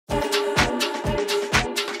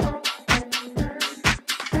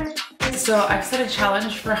So I've set a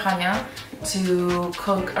challenge for Hania to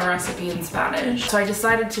cook a recipe in Spanish. So I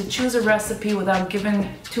decided to choose a recipe without giving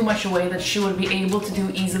too much away that she would be able to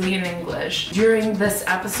do easily in English. During this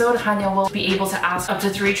episode, Hania will be able to ask up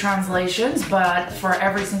to 3 translations, but for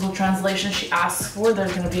every single translation she asks for,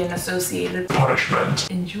 there's going to be an associated punishment.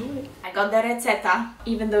 Enjoy. I got the receta,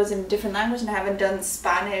 even though it's in a different language and I haven't done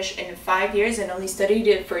Spanish in 5 years and only studied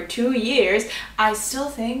it for 2 years, I still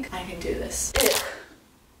think I can do this. Ugh.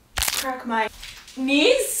 Crack my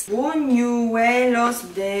knees.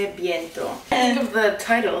 Buñuelos de viento. Think of the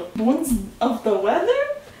title. Buns of the weather?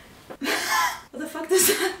 What the fuck does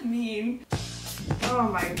that mean? Oh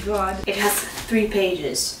my god. It has 3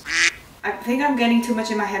 pages. I think I'm getting too much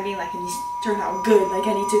in my head being like, it needs to turn out good. Like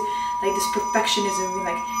I need to, like this perfectionism being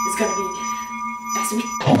like, it's gonna be, it has to be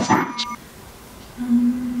perfect.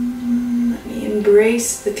 Let me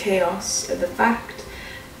embrace the chaos of the fact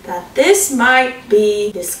that this might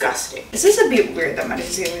be disgusting. This is a bit weird that Marysia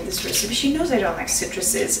is giving me this recipe. She knows I don't like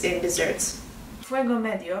citruses in desserts. Fuego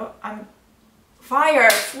medio. I'm fire.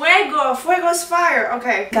 Fuego. Fuego's fire.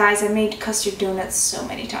 Okay. Guys, I made custard donuts so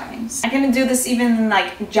many times. I'm gonna do this even in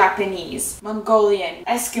like Japanese, Mongolian,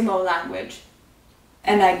 Eskimo language.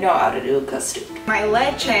 And I know how to do custard. My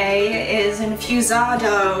leche is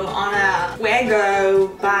infusado on a fuego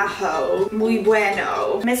bajo. Muy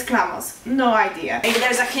bueno. Mezclamos. No idea. Maybe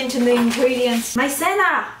there's a hint in the ingredients.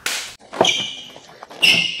 Maicena!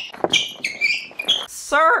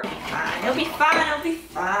 Sir! It'll be fine, it'll be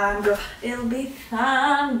fine, girl. It'll be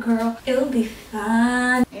fine, girl. It'll be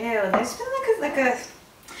fine. Ew, there's been like a...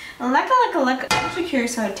 I'm actually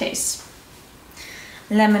curious how it tastes.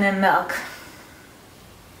 Lemon and milk.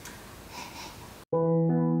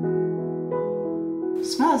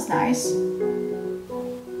 Smells nice.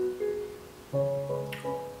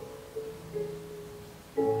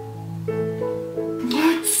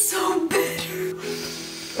 It's so bitter.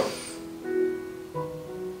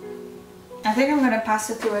 I think I'm gonna pass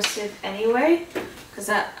it through a sieve anyway, because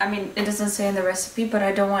I mean, it doesn't say in the recipe, but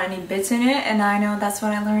I don't want any bits in it, and I know that's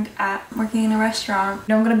what I learned at working in a restaurant.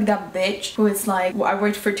 I'm gonna be that bitch who is like, well, I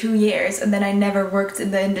worked for 2 years and then I never worked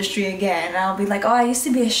in the industry again, and I'll be like, oh, I used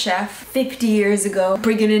to be a chef 50 years ago.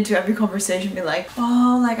 Bring it into every conversation, be like,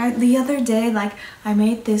 oh, like the other day, like I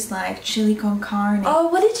made this like chili con carne. Oh,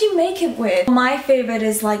 what did you make it with? My favorite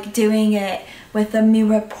is like doing it with a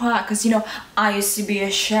mirepoix, because you know, I used to be a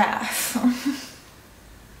chef.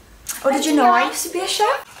 Oh, did you know I used to be a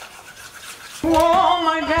chef? Oh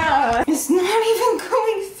my god. It's not even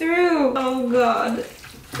going through. Oh god.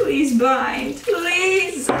 Please bind.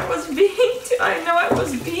 Please. I know I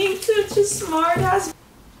was being such a smart ass.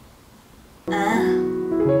 La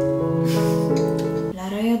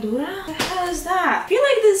ralladura? What the hell is that? I feel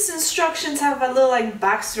like these instructions have a little like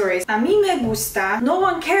backstories. A mí me gusta. No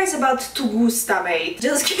one cares about tu gusta, mate.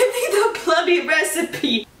 Just give me the bloody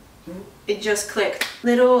recipe. It just clicked.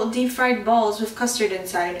 Little deep fried balls with custard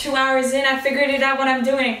inside. 2 hours in, I figured it out what I'm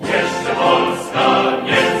doing.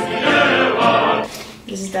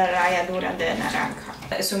 This is the ralladura de naranja.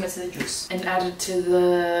 I assume it's the juice. And added to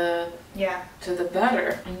the... Yeah. To the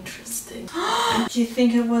batter. Interesting. Do you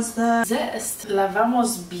think it was the zest?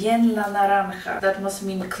 Lavamos bien la naranja. That must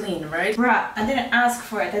mean clean, right? Bruh, I didn't ask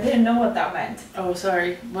for it. I didn't know what that meant. Oh,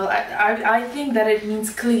 sorry. Well, I think that it means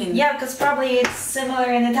clean. Yeah, because probably it's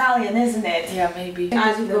similar in Italian, isn't it? Yeah, maybe.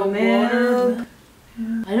 As you go milk.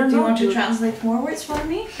 I don't know. Do you want to translate more words for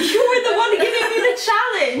me? You were the one giving me the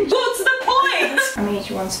challenge! What's the point? I made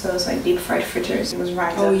you once those like deep fried fritters. It was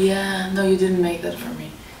right. Oh yeah, no, you didn't make that for me.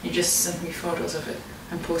 You just sent me photos of it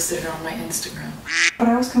and posted it on my Instagram. But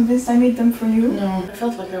I was convinced I made them for you. No, I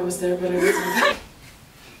felt like I was there, but I wasn't.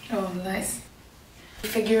 Oh, nice.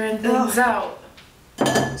 Figuring things out.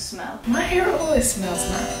 Smell. My hair always smells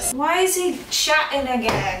nice. Why is he chatting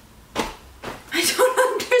again? I don't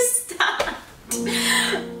understand.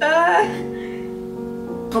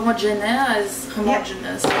 Homogeneous is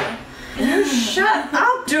homogeneous. Yeah. You shut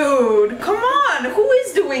up, dude! Come on! Who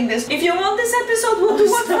is doing this? If you want this episode, we'll do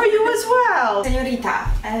one for you as well! Señorita,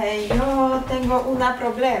 yo tengo una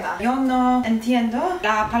problema. Yo no entiendo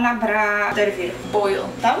la palabra hervir. Boil.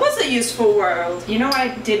 That was a useful word. You know what I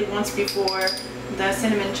did once before the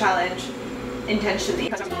cinnamon challenge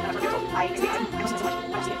intentionally.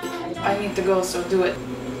 I need to go, so do it.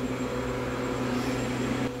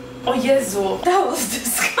 Oh, Jezu. That was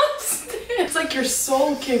disgusting. It's like your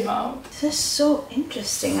soul came out. This is so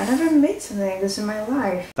interesting. I never made something like this in my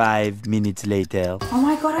life. 5 minutes later. Oh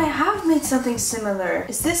my god, I have made something similar.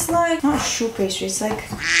 Is this like... not choux pastry, it's like...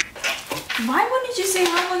 Why wouldn't you say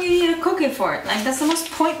how long you need to cook it for? Like, that's the most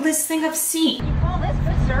pointless thing I've seen. You call this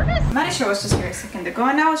good service? Marysia was just here a second ago,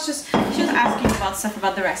 and she was asking about stuff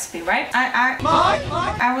about the recipe, right?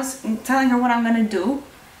 I was telling her what I'm gonna do.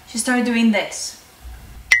 She started doing this.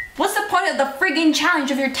 What's the point of the friggin' challenge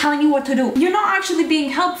if you're telling me what to do? You're not actually being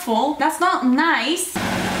helpful. That's not nice.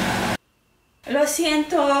 Lo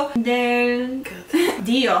siento del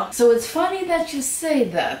Dio. So it's funny that you say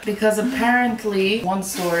that, because apparently one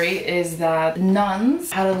story is that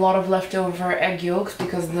nuns had a lot of leftover egg yolks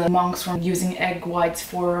because the monks were using egg whites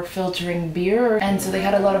for filtering beer, and so they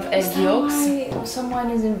had a lot of egg yolks. Some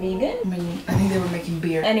wine isn't vegan? I mean, I think they were making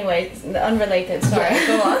beer. Anyway, unrelated, sorry,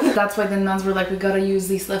 go on. That's why the nuns were like, we gotta use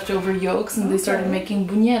these leftover yolks, and they started making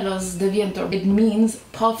buñuelos de viento. It means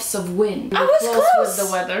puffs of wind. I was close with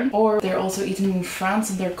the weather. Or they're also eaten in France,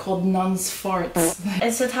 and they're called nuns' farts.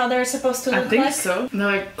 Is that how they're supposed to look like? I think so. They're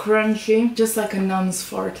like crunchy, just like a nun's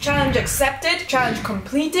fart. Challenge accepted, challenge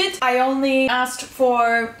completed. I only asked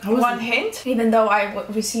for one hint, even though I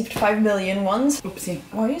received 5 million ones. Oopsie.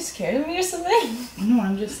 Why are you scared of me or something? No,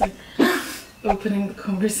 I'm just like opening the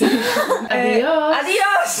conversation. Adios!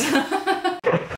 Adios!